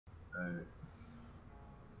Alright.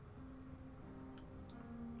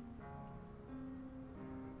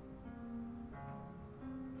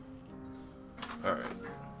 Alright.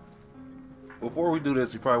 Before we do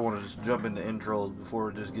this, you probably want to just jump into intros before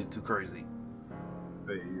it just get too crazy.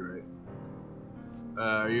 Hey, you're right.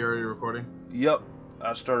 Are you already recording? Yep.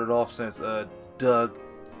 I started off since Doug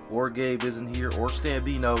or Gabe isn't here or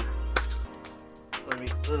Stambino. Let me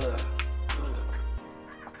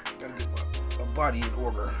gotta get my body in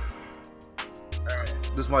order. Alright.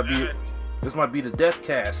 This might be the death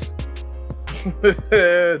cast.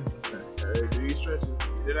 Alright, do your stretches.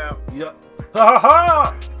 Get it out. Yep. Ha ha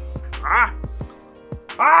ha! Ah!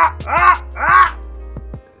 Ah! Ah! Ah!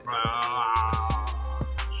 Ah!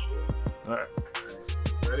 Alright.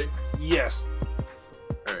 Ready? Yes.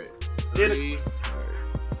 Alright. Hit it. 3. Alright.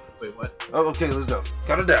 Wait, what? Oh, okay, let's go.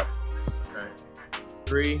 Count it down. Alright.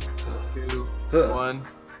 3, 2, 1.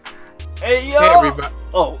 Hey, yo! Hey, everybody.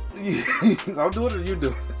 Oh, I'll do it or you do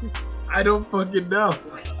it? I don't fucking know.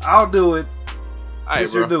 I'll do it. Alright,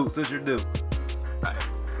 Since you're new.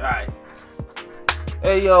 Alright.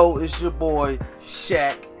 Hey, yo, it's your boy,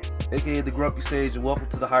 Shaq, aka the Grumpysage, and welcome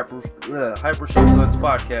to the Hyper Shotguns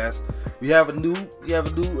podcast. We have a new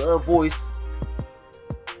voice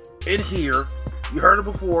in here. You heard it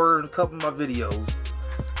before in a couple of my videos.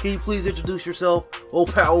 Can you please introduce yourself,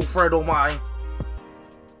 old pal, old friend of mine?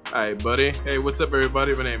 Alright, buddy. Hey, what's up,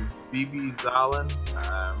 everybody? My name is BB Zalin.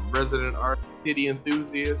 I'm resident art titty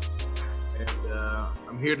enthusiast, and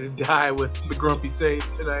I'm here to die with the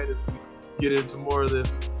Grumpysage tonight as we get into more of this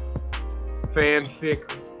fanfic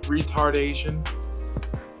retardation.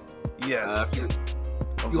 Yes.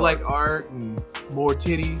 If you like art and more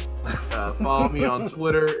titties, follow me on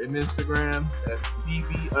Twitter and Instagram. That's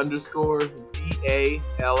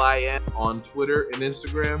BB_ZALIN on Twitter and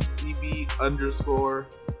Instagram. BB_ZALIN.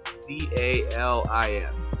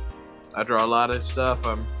 I draw a lot of stuff.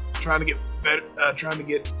 I'm trying to get better, trying to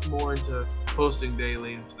get more into posting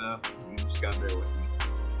daily and stuff. You just gotta bear with me.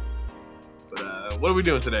 But what are we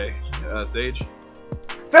doing today, Sage?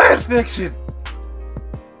 Fan fiction!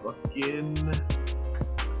 Fucking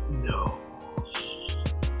no.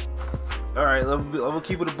 Alright, I'm gonna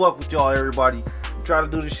keep it a buck with y'all, everybody. We tried to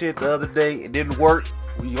do this shit the other day. It didn't work.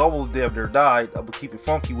 We almost damn near died. I'm gonna keep it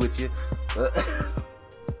funky with you.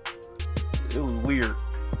 It was weird.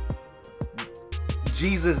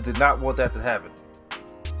 Jesus did not want that to happen.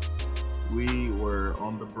 We were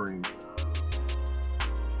on the brink.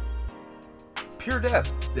 Pure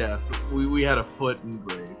death. Yeah, we had a foot in the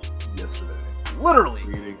grave yesterday. Literally.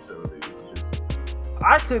 Reading some of these.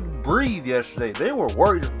 I couldn't breathe yesterday. They were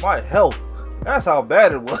worried for my health. That's how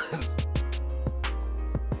bad it was.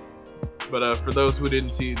 But for those who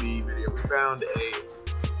didn't see the video, we found a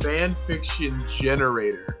fan fiction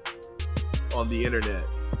generator on the internet.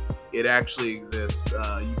 It actually exists.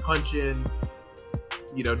 You punch in,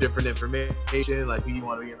 different information, like who you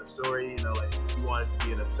want to be in the story. Like if you want it to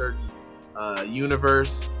be in a certain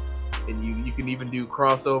universe, and you can even do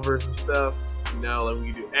crossovers and stuff. Like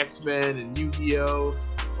we can do X-Men and Yu-Gi-Oh,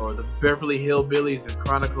 or the Beverly Hillbillies and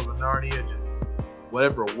Chronicles of Narnia, just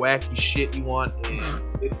whatever wacky shit you want, and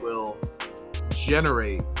it will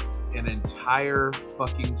generate an entire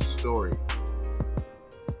fucking story.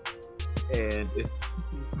 And it's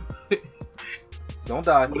don't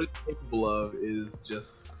die. What it's capable of is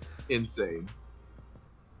just insane.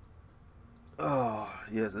 Oh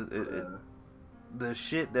yes, the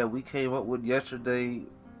shit that we came up with yesterday.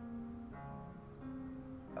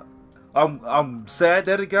 I'm sad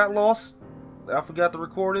that it got lost. I forgot to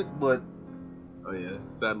record it, but oh yeah,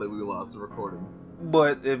 sadly we lost the recording.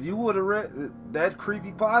 But if you would have read that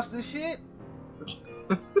creepypasta shit,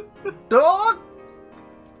 dog.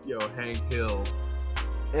 Yo, Hank Hill,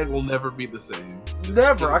 it will never be the same.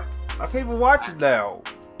 Never. I can't even watch it now.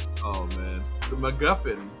 Oh man, the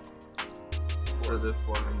MacGuffin for this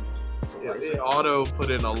one. It auto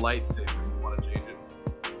put in a lightsaber. You want to change it?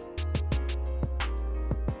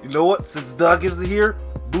 You know what? Since Doug isn't here,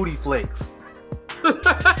 booty flakes.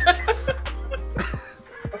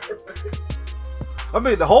 I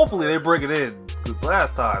mean, hopefully they bring it in. Cause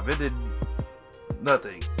last time it did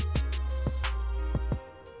nothing.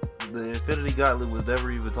 The Infinity Gauntlet was never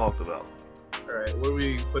even talked about. All right, what are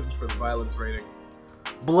we putting for the violence rating?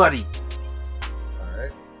 Bloody. All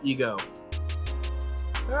right, ego.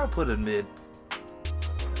 I'll put it mid.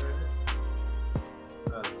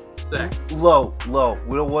 Sex. Low.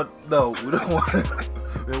 We don't want. No, we don't want.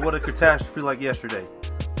 We don't want a catastrophe like yesterday.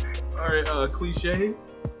 All right,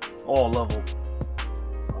 cliches. All level.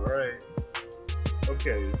 All right.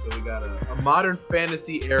 Okay, so we got a modern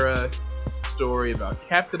fantasy era story about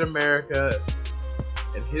Captain America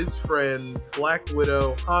and his friends Black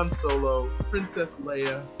Widow, Han Solo, Princess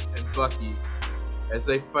Leia, and Bucky as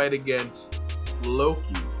they fight against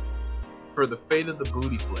Loki for the fate of the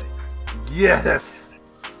booty flakes. Yes!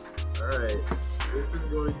 Alright, this is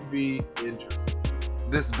going to be interesting.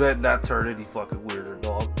 This better not turn any fucking weirder,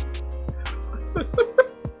 dog.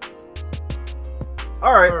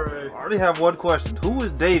 Alright, I already have one question. Who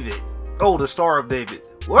is David? Oh, the Star of David.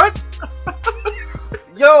 What?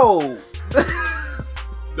 Yo!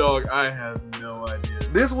 Dog, I have no idea.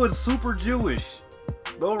 This one's super Jewish.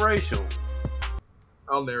 No racial.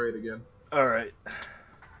 I'll narrate again. Alright.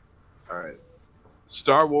 Alright.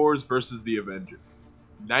 Star Wars versus the Avengers.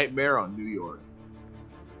 Nightmare on New York.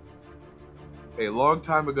 A long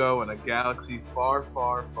time ago in a galaxy far,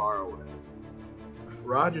 far, far away,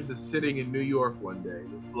 Rogers is sitting in New York one day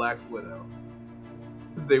with Black Widow.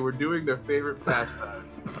 They were doing their favorite pastime,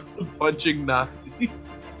 punching Nazis.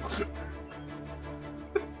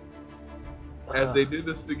 As they did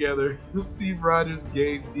this together, Steve Rogers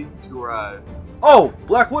gazed deep into her eyes. Oh,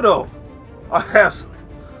 Black Widow! I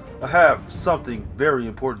have something very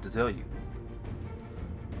important to tell you.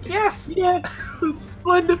 Yes! Yes!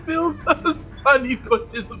 Splendid film, son, he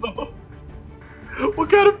punches the most. What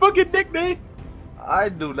kind of fucking nickname? I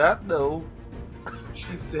do not know.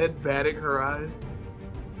 She said, batting her eyes.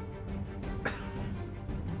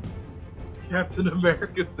 Captain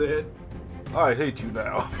America said, I hate you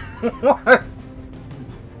now. What?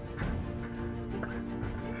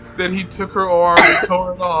 Then he took her arm and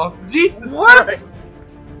tore it off. Jesus What? Christ!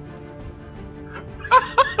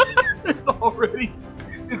 It's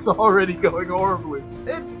already going horribly.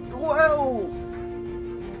 Well.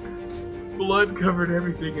 Blood covered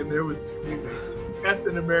everything and there was screaming.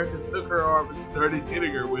 Captain America took her arm and started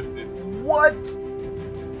hitting her with it. What?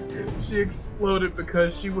 She exploded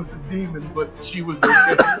because she was a demon, but she was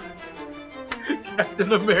okay.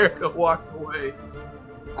 Captain America walked away.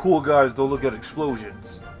 Cool guys don't look at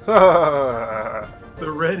explosions. The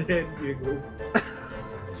redhead giggled.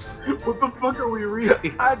 What the fuck are we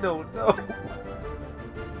reading? I don't know.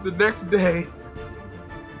 The next day...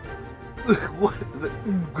 What?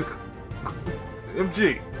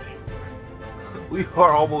 MG. We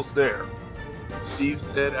are almost there. Steve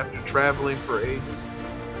said after traveling for ages.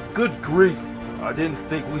 Good grief. I didn't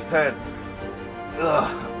think we had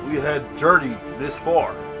journeyed this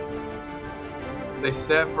far. They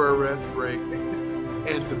sat for a rest break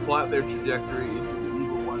and to plot their trajectory into the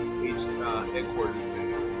Evil One's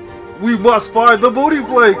headquarters. We must find the booty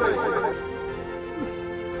flakes!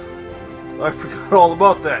 I forgot all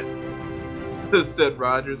about that. Said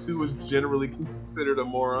Rogers, who was generally considered a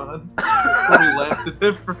moron. We laughed at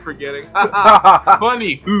him for forgetting.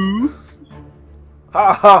 Funny, who?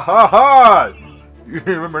 Ha ha ha ha! You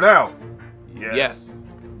remember now? Yes.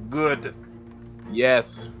 Good.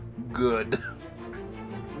 Yes. Good.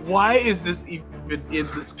 Why is this even in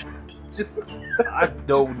this? Just I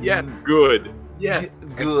don't. Yeah. Good. Yes.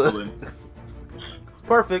 Good. Excellent.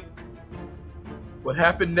 Perfect. What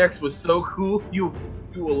happened next was so cool. You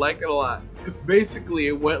will like it a lot. Basically,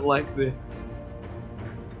 it went like this.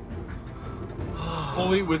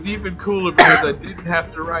 Only it was even cooler because I didn't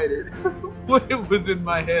have to write it. When it was in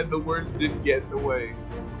my head, the words didn't get in the way.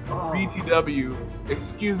 BTW,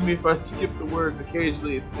 excuse me if I skip the words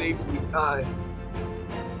occasionally, it saves me time.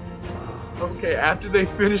 Okay, after they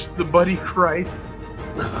finished the Buddy Christ,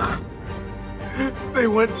 they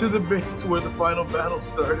went to the base where the final battle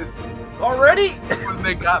started. Already? When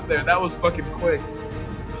they got there, that was fucking quick.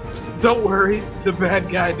 Don't worry, the bad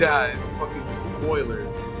guy dies. Fucking spoiler.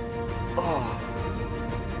 Oh.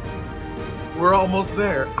 We're almost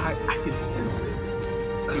there. I can sense it.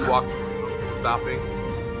 He walked stopping.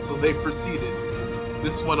 So they proceeded.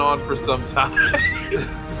 This went on for some time.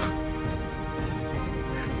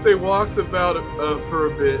 They walked about for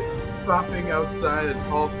a bit, stopping outside a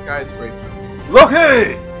tall skyscraper.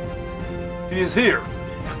 Loki! He is here,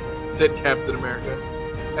 said Captain America.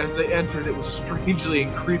 As they entered, it was strangely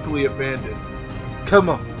and creepily abandoned. Come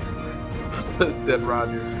on, said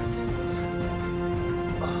Rogers.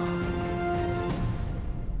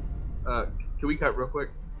 Can we cut real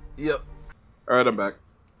quick? Yep. Alright, I'm back.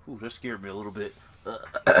 Ooh, that scared me a little bit.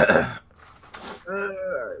 Alright,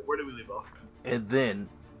 where did we leave off? And then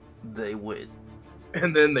they went.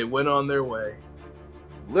 And then they went on their way.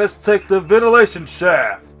 Let's take the ventilation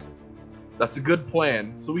shaft. That's a good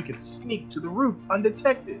plan, so we can sneak to the roof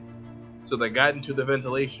undetected. So they got into the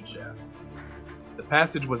ventilation shaft. The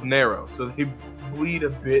passage was narrow, so they bleed a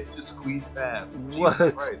bit to squeeze past. What?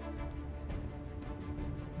 Jesus Christ.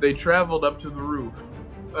 They traveled up to the roof,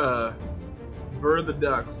 burr the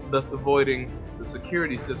ducts, thus avoiding the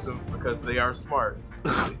security system because they are smart.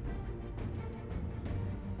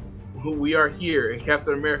 We are here, and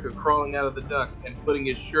Captain America crawling out of the duct and putting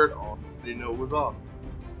his shirt on. Didn't know it was off.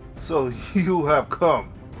 So you have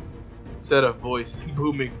come, Said a voice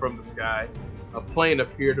booming from the sky. A plane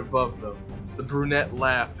appeared above them. The brunette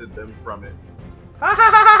laughed at them from it.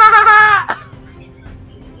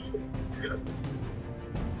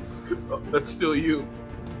 Oh, that's still you.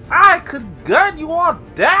 I could gun you all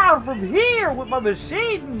down from here with my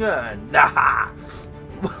machine gun.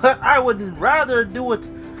 But I would rather do it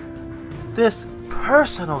this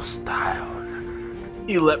personal style.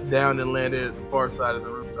 He leapt down and landed at the far side of the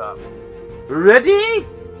rooftop. Ready?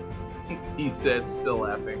 He said, still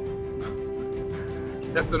laughing.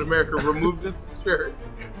 Captain America removed his shirt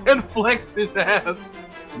and flexed his abs.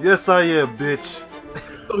 Yes, I am, bitch.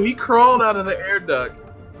 So he crawled out of the air duct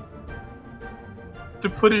to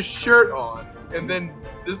put his shirt on, and then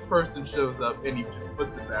this person shows up and he just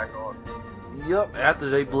puts it back on. Yup, after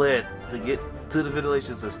they bled to get to the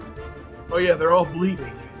ventilation system. Oh yeah, they're all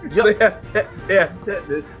bleeding. Yep. They have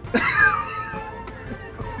tetanus.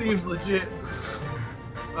 Seems legit.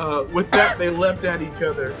 With that, they leapt at each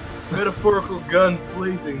other, metaphorical guns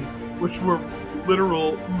blazing, which were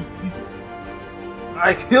literal Uzis.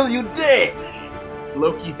 I kill you dead.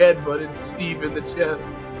 Loki headbutted Steve in the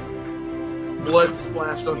chest. Blood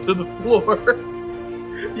splashed onto the floor.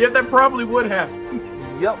 Yeah, that probably would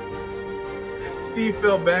happen. Yep. Steve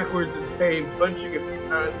fell backwards in pain, punching a few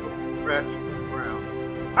times before crashing to the ground.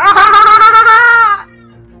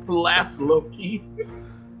 Laughed Loki.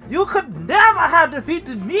 You could never have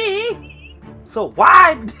defeated me. So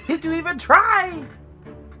why did you even try?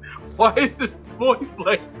 Why is his voice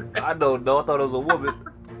like that? I don't know. I thought it was a woman.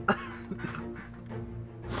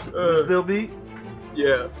 Still me?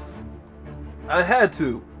 Yeah. I had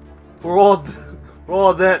to. For all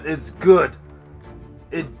that is good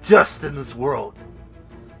and just in this world.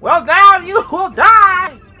 Well, now you will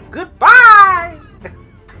die. Goodbye.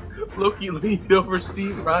 Loki leaned over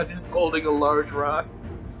Steve Rogers holding a large rock.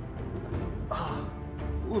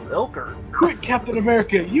 Who's Elker? Quick, Captain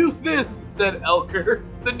America, use this, said Elker,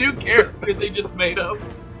 the new character they just made up.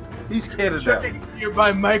 He's Canada. Chucking a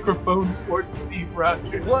nearby microphone towards Steve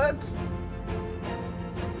Rogers. What?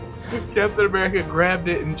 Captain America grabbed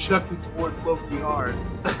it and chucked it towards Loki hard,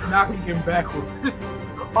 knocking him backwards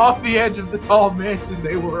off the edge of the tall mansion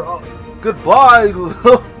they were on. Goodbye,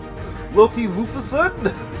 Loki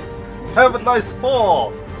Lufason. Have a nice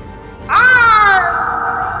fall.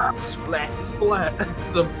 Ah! Splat, splat.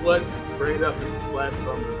 Some blood sprayed up and splashed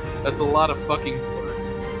on them. That's a lot of fucking blood.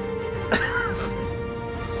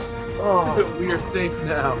 Oh. We are safe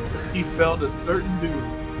now. He felt a certain doom.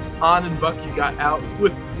 Han and Bucky got out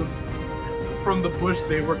from the bush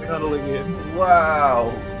they were cuddling in.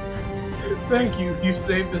 Wow. Thank you. You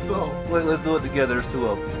saved us all. Wait, let's do it together. There's two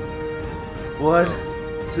of them. 1,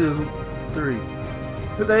 2, 3.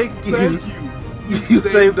 Thank you. Thank you. You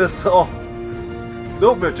saved us all.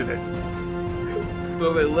 Don't mention it.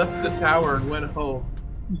 So they left the tower and went home.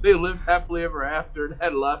 They lived happily ever after and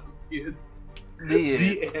had lots of kids.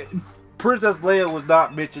 The end. Princess Leia was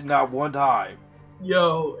not mentioned not one time.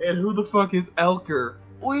 Yo, and who the fuck is Elker?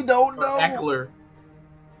 We don't Or know. Eckler.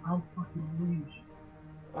 I'm fucking weak.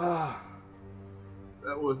 Ah.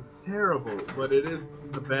 That was terrible, but it is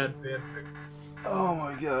the bad fanfic. Oh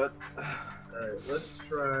my god. Alright, let's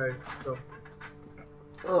try something.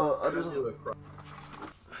 I just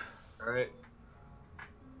Alright.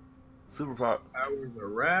 super pop. Powers are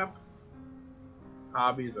rap.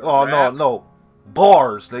 Hobbies are Oh rap. no.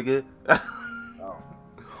 Bars, nigga. Oh.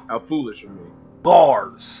 How foolish of me.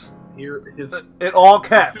 Bars. Here his In all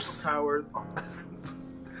caps. powers.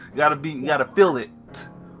 You gotta feel it.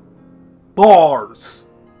 Bars.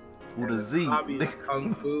 With a Z. Hobby is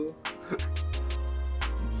kung fu.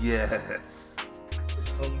 Yes.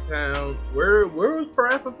 Hometown. Where was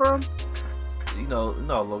Parappa from? You know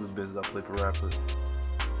Logan's business. I play for rapper.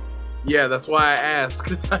 Yeah, that's why I asked,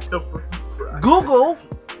 because I don't remember. Google.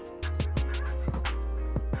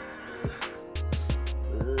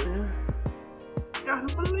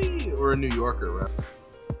 Gotta believe. Or a New Yorker, right?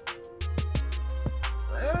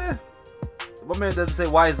 My man doesn't say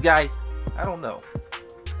wise guy. I don't know.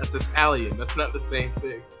 That's Italian. That's not the same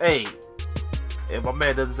thing. Hey, and my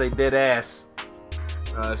man doesn't say dead ass.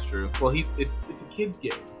 That's true. Well, it's a kid's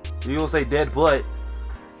game. You don't say dead butt.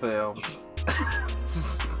 Well.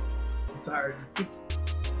 I'm tired.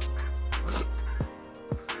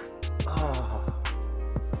 Oh.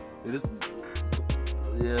 It is,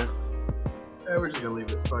 yeah. We're just gonna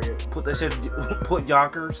leave it. Fuck it. Put that shit. Put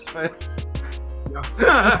Yonkers. No.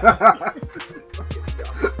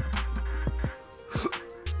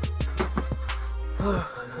 And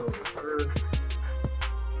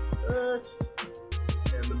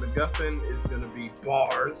the MacGuffin is gonna be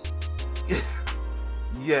bars.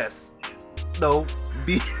 Yes. No.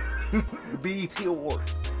 BET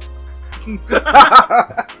Awards.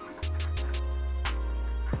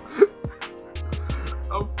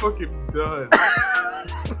 I'm fucking done.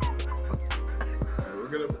 Alright,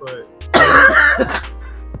 we're gonna put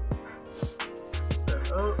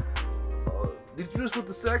that up. Did you just put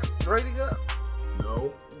the sex rating up?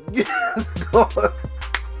 No.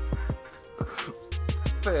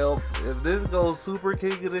 Fail. If this goes Super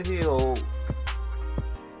King of the Hill.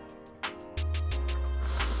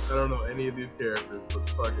 I don't know any of these characters, but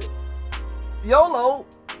fuck it. YOLO!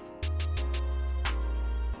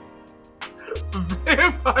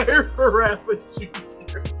 Vampire Parappa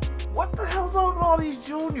Jr. What the hell's on all these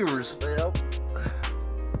juniors, fam?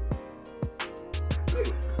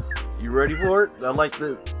 You ready for it? I like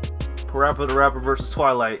the Parappa the Rapper versus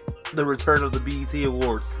Twilight. The return of the BET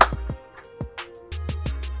Awards.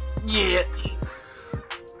 Yeah.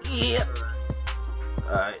 Yeah.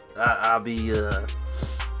 Alright, I'll be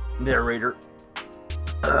narrator.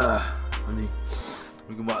 Let me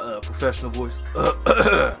get my professional voice.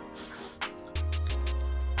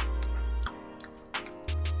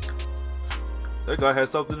 That guy had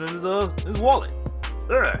something in his wallet.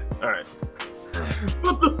 Alright.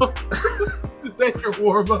 What the fuck? Is that your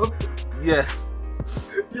warm-up? Yes.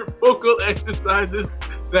 Your vocal exercises?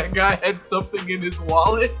 That guy had something in his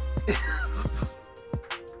wallet?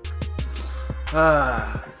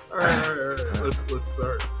 Alright. Let's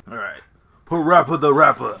start. Alright. Parappa the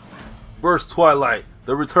Rapper versus Twilight.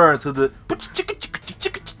 The return to the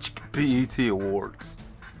BET Awards.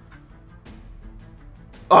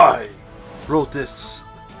 I wrote this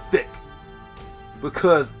thick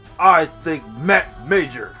because I think Matt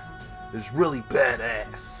Major is really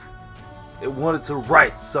badass. It wanted to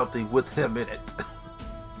write something with him in it.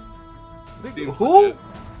 Who?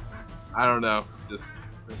 I don't know. Just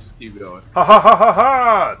keep going. Ha ha ha ha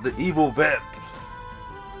ha! The evil vamp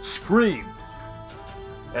screamed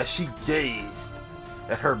as she gazed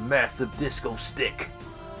at her massive disco stick.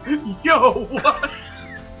 Yo, what?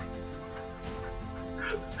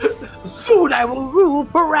 Soon I will rule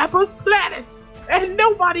Parappa's planet, and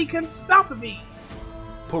nobody can stop me.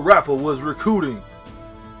 Parappa was rescuing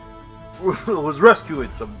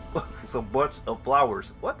some bunch of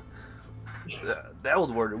flowers. What? That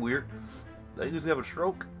was worded weird. Did he just have a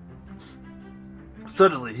stroke?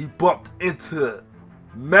 Suddenly, he bumped into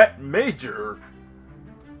Matt Major.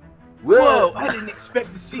 Whoa, I didn't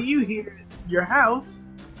expect to see you here at your house.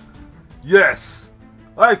 Yes,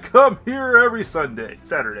 I come here every Saturday.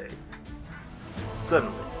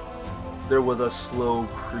 Suddenly, there was a slow,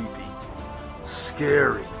 creepy,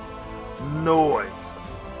 scary noise.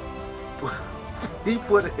 He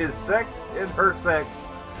put his sex in her sex,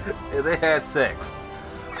 and they had sex.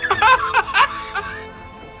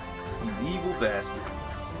 You evil bastard.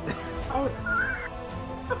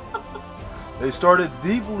 They started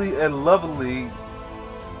deeply and lovingly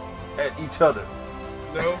at each other.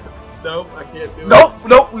 Nope, I can't do it.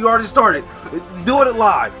 Nope, we already started. We're doing it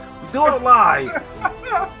live.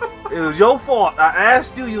 It was your fault. I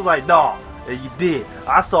asked you, you was like, nah, and you did.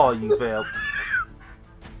 I saw you, fam.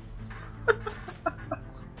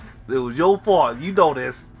 It was your fault. You know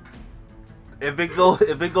this. If it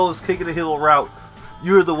goes kicking the hill route,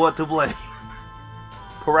 you're the one to blame.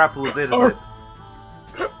 Parappa was innocent.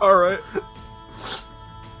 Alright.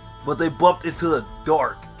 But they bumped into a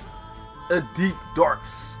deep, dark,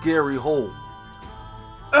 scary hole.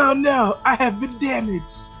 Oh no, I have been damaged.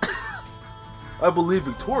 I believe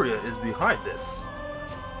Victoria is behind this.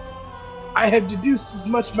 I have deduced as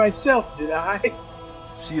much myself, did I?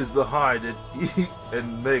 She is behind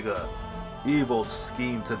an mega evil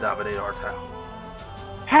scheme to dominate our town.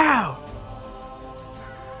 How?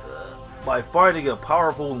 By finding a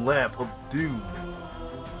powerful lamp of doom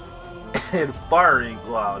and firing.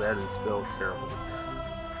 Wow, that is spelled terribly.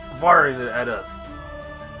 Firing it at us.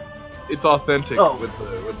 It's authentic Oh. with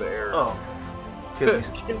the error. Oh, Can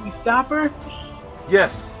we stop her?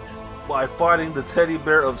 yes, by finding the teddy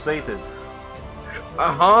bear of Satan.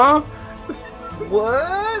 Uh-huh.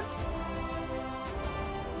 What?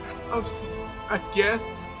 I guess.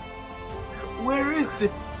 Where is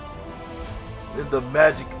it? In the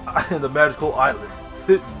magical island,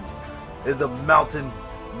 hidden in the mountains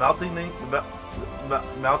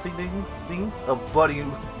of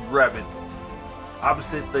budding rabbits,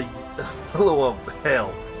 opposite the yellow of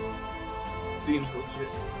hell. Seems legit.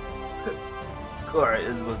 Alright,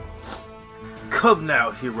 it was. Come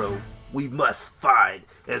now, hero. We must find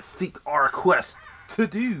and seek our quest to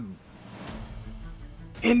do.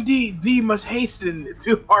 Indeed, thee must hasten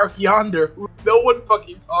to Ark yonder. No one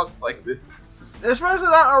fucking talks like this. Especially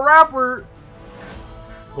not a rapper.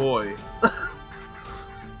 Boy.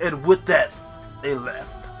 And with that, they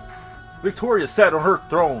left. Victoria sat on her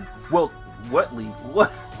throne, well, wetly.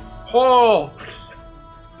 What? Oh!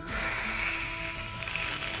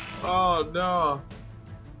 Oh no.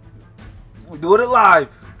 We're doing it live.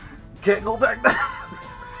 Can't go back now.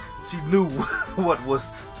 She knew what was.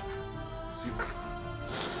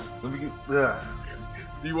 Let me get.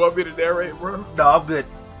 Do you want me to narrate, bro? No, I'm good.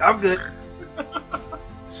 I'm good.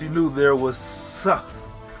 She knew there was something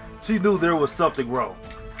wrong.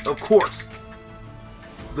 Of course,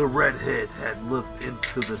 the redhead had looked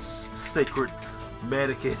into the sacred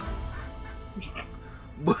mannequin,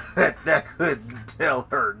 but that couldn't tell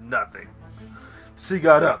her nothing. She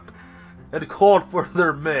got up and called for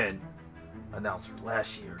their men. Announcer,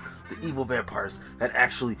 last year, the evil vampires had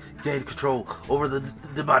actually gained control over the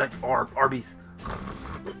demonic armies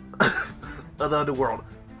of the underworld.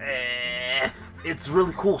 It's a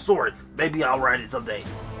really cool story. Maybe I'll write it someday.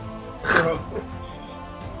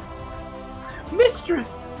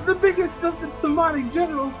 Mistress, the biggest of the demonic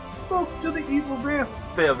generals, spoke to the evil vamp.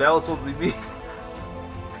 Fam, that was supposed to be me.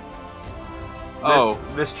 Oh.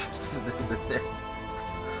 Mistress.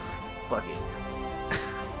 Fuck it.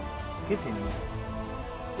 Continue.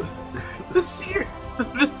 The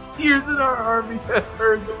seers in our army have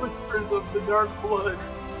heard the whispers of the dark blood.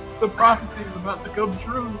 The prophecy is about to come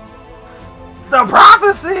true. The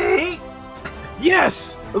prophecy!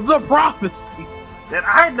 Yes, the prophecy. Then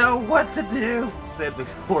I know what to do, said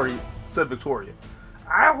Victoria.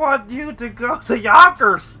 I want you to go to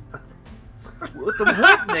Yonkers with the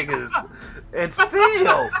hood niggas and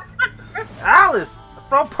steal Alice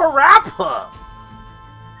from Parappa.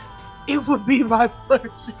 It would be my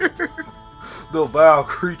pleasure. The vile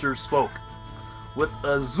creature spoke. With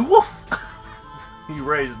a zoof, he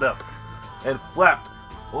raised up and flapped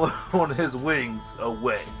on his wings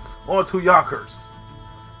away onto Yonkers,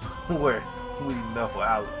 where we know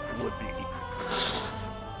Alice would be.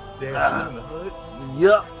 Damn, in the hood?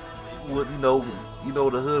 Yup. Well, you know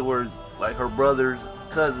the hood where like her brothers,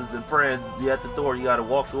 cousins, and friends be at the door. You gotta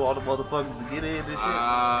walk through all the motherfuckers to get in and shit.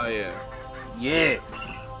 Ah, yeah. Yeah.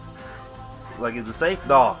 Like, is it safe?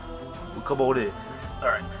 Nah. Well, come on in.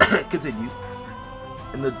 Alright, continue.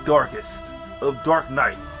 In the darkest of dark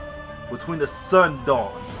nights, between the sun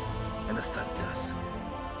dawn and the sun dusk,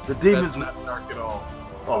 the demons... That's not dark at all.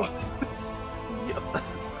 Oh. Yep.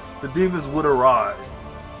 The demons would arrive.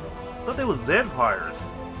 I thought they were vampires.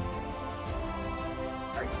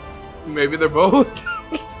 Maybe they're both.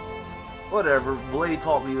 Whatever. Blade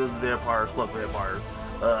taught me it was vampires. Fuck vampires.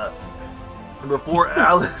 Before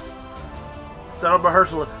Alice... Shout out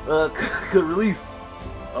Mahershala, could release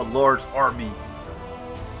a large army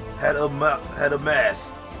had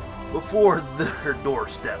amassed before their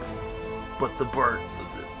doorstep, but the brunette.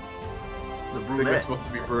 I think it's supposed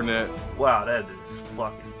to be brunette. Wow, that is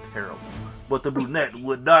fucking terrible. But the brunette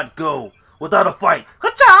would not go without a fight.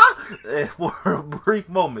 Ha-cha! And for a brief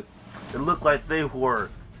moment, it looked like they'd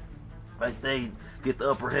get the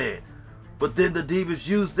upper hand. But then the demons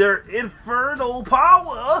used their infernal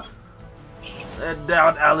power. And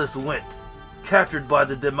down Alice went, captured by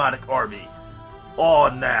the demonic army, all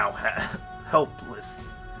now helpless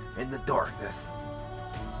in the darkness.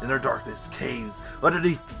 In their darkness, caves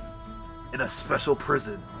underneath, in a special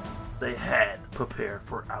prison they had prepared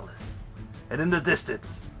for Alice. And in the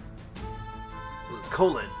distance,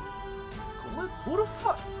 Colin. Colin? Who the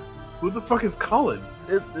fuck? Who the fuck is Colin?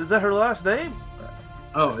 Is that her last name?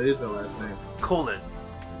 Oh, it is her last name. Colin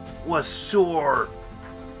was sure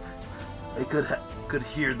they could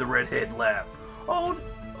hear the redhead laugh. Oh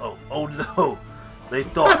no! They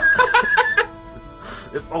thought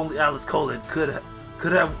if only Alice Colin could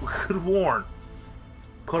warn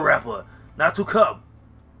Parappa not to come,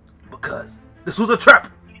 because this was a trap.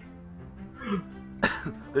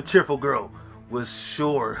 The cheerful girl was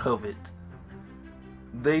sure of it.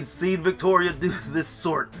 They'd seen Victoria do this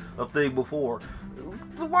sort of thing before.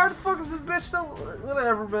 So why the fuck is this bitch so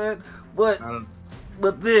whatever, man? But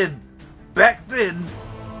then. Back then,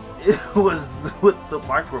 it was with the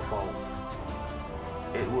microphone.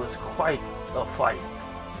 It was quite a fight.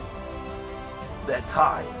 That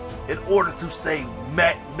time, in order to save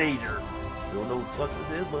Matt Major. Still know what the fuck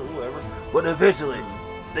this is, but whoever. But eventually,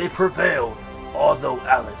 they prevailed. Although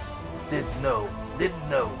Alice didn't know if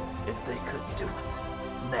they could do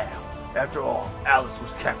it. Now, after all, Alice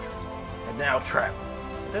was captured and now trapped.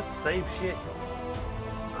 Is that the same shit?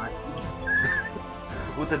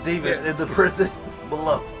 With the demons in the prison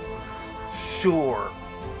below. Sure.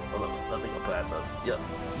 I think pass out. Yep.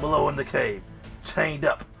 Below in the cave, chained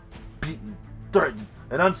up, beaten, threatened,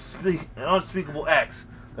 and unspeakable acts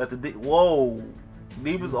that the whoa,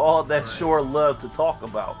 demons all that sure love to talk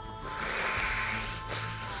about.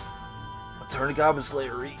 I turned to Goblin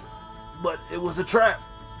Slayery, but it was a trap.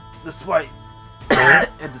 Despite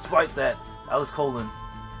that, Alice Coolin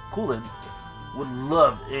would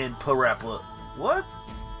love in Parappa. What?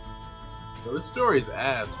 Yo, this story's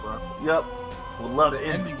ass, bro. Yep. Would love the it.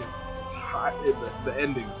 ending is the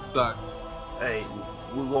ending sucks. Hey,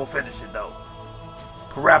 we're gonna finish it though.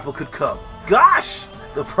 Parappa could come. Gosh!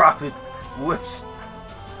 The Prophet wished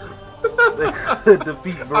they could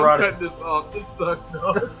defeat Veronica. I'm cutting this off. This sucked,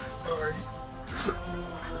 dog. Sorry.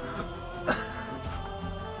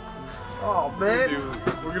 Oh man.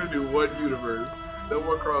 We're gonna do one universe. No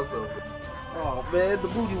more crossover. Oh man, the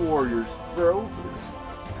Booty Warriors, bro.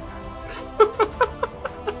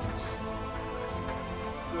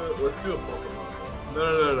 Let's do a Pokemon.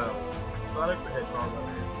 No. Sonic the Hedgehog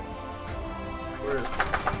over here. Where is it?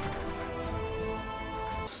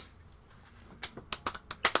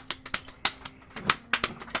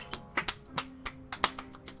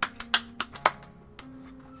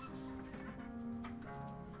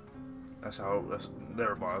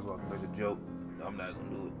 Never mind, I was about to make a joke. I'm not gonna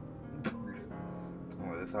do it.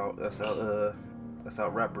 Oh, that's how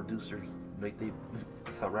rap producers beat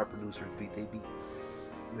they beat.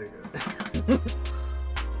 Nigga.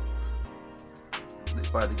 They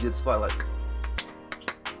find a good spot like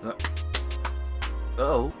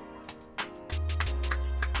oh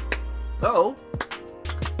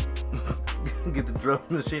get the drum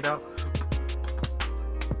machine out.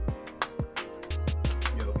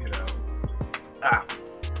 Yo, get out. Ah.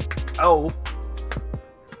 Oh.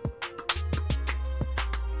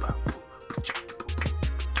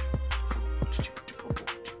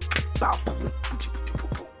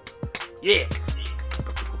 Yeah.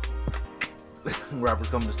 Rappers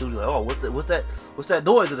come to the studio like, oh, what's that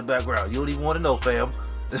noise in the background? You don't even want to know, fam.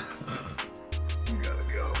 You gotta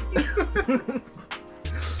go.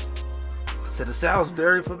 Said it sounds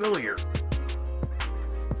very familiar.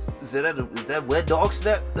 Is that wet dog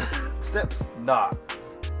steps? Nah.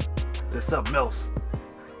 There's something else.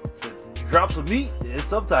 Said, you drop some meat? It's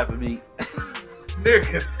some type of meat.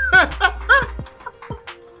 Nigga.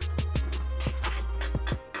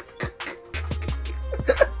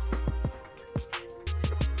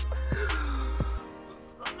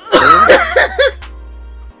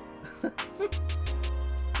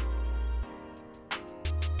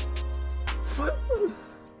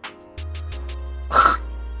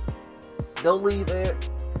 Don't leave, man.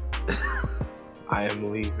 I am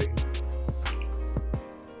leaving.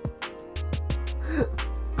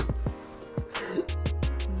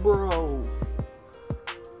 Bro.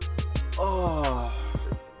 Oh.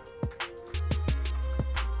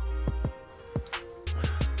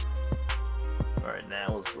 Alright, now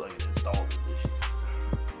let's fucking install this shit.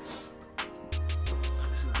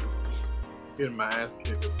 Getting my ass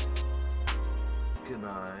kicked. Can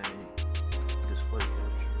I display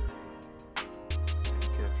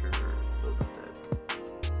capture? Load that.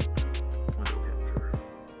 Window capture.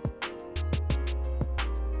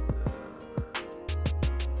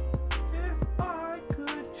 If I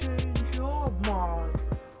could change your mind,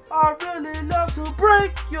 I really love to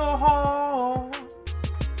break your heart.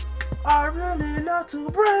 I really love to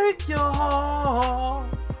break your heart.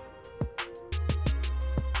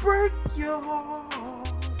 Break your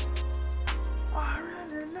heart. I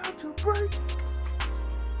really love to break.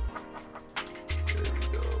 There we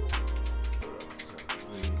go.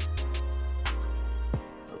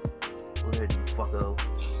 Go ahead, you fucko.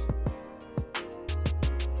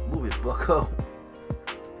 Move it, bucko.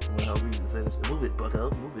 I don't know how we used to say this. Move it, bucko.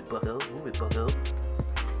 Move it, bucko. Move it, bucko.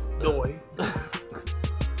 Noy.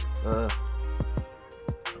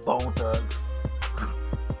 Bone Thugs.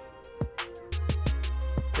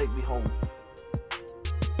 Take me home.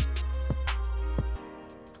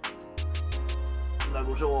 I'm not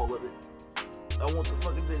gonna show all of it. I want the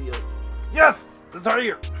fucking video. Yes! It's right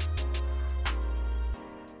here!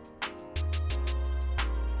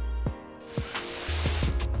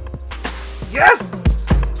 Yes!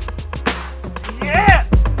 Yeah!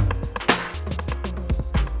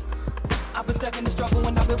 I've been stuck in the struggle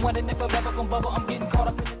and I've been wondering if I'm ever gonna bubble. I'm getting caught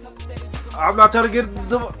up in the tough stage. I'm not trying to get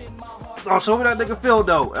the... Oh, show me that nigga Phil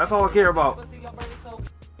though. That's all I care about.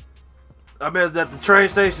 I mean, it's at the train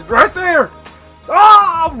station right there.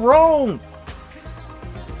 Ah, I'm wrong.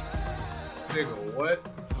 Nigga, what?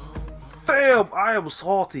 Damn, I am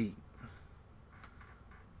salty.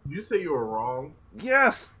 Did you say you were wrong?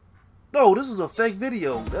 Yes. No, this is a fake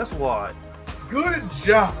video. That's why. Good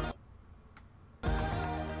job.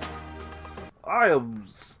 I am.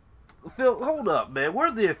 Phil, hold up, man.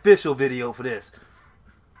 Where's the official video for this?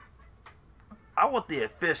 I want the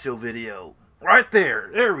official video. Right there.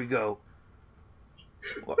 There we go.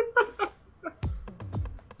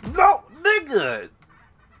 No, nigga.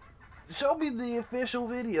 Show me the official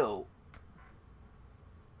video.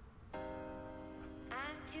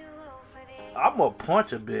 I'm gonna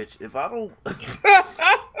punch a bitch if I don't.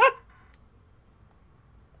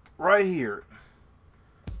 Right here.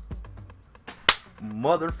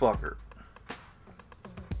 Motherfucker.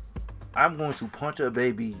 I'm going to punch a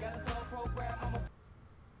baby.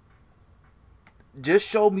 Just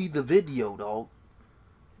show me the video, dog.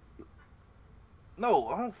 No,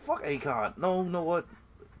 I don't fuck Akon. No, you know what?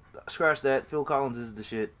 Scratch that. Phil Collins is the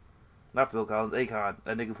shit. Not Phil Collins, Akon.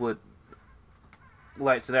 That nigga put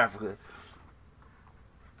lights in Africa.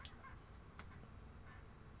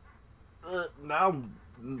 Now,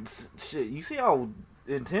 shit. You see how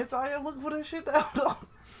intense I am looking for this shit now, dog?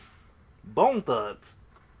 Bone Thugs.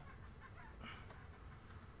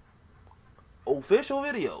 Official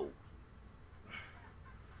video.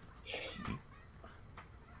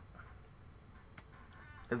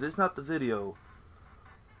 If this not the video,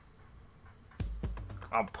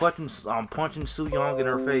 I'm punching Soo Young in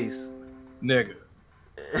her face. Nigga.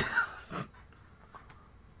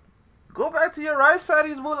 Go back to your rice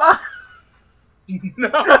patties, Mulan. No.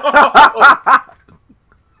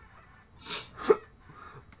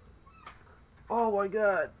 Oh my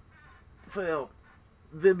god. Phil,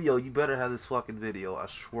 Vimeo, you better have this fucking video. I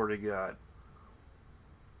swear to God.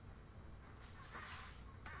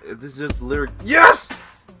 If this is just the lyric. Yes!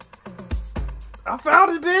 I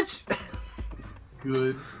found it, bitch!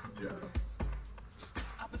 Good job.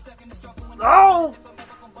 Oh!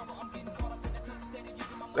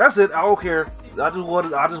 That's it. I don't care. I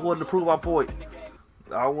just wanted to prove my point.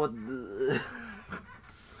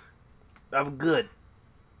 I'm good.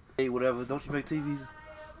 Hey, whatever. Don't you make TVs?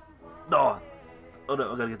 No. Oh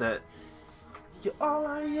no, I gotta get that. You're all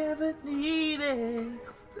I ever needed.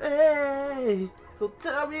 Hey, so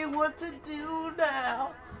tell me what to do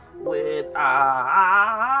now when I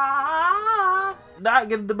not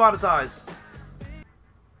getting demonetized.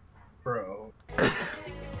 Bro. I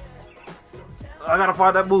gotta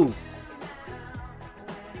find that move.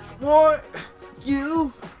 What?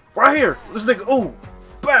 You? Right here. This nigga. Ooh.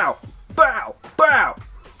 Bow. Bow. Bow.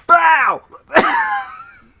 Bow.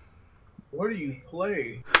 What do you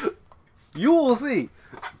play? You will see.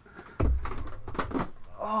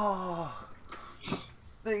 Oh.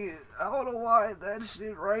 Nigga, I don't know why that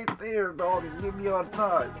shit right there, dog, and give me all the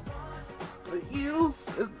time. But you,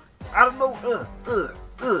 I don't know.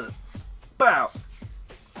 Bow.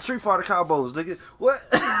 Street Fighter combos, nigga. What?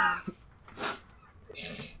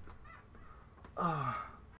 Oh.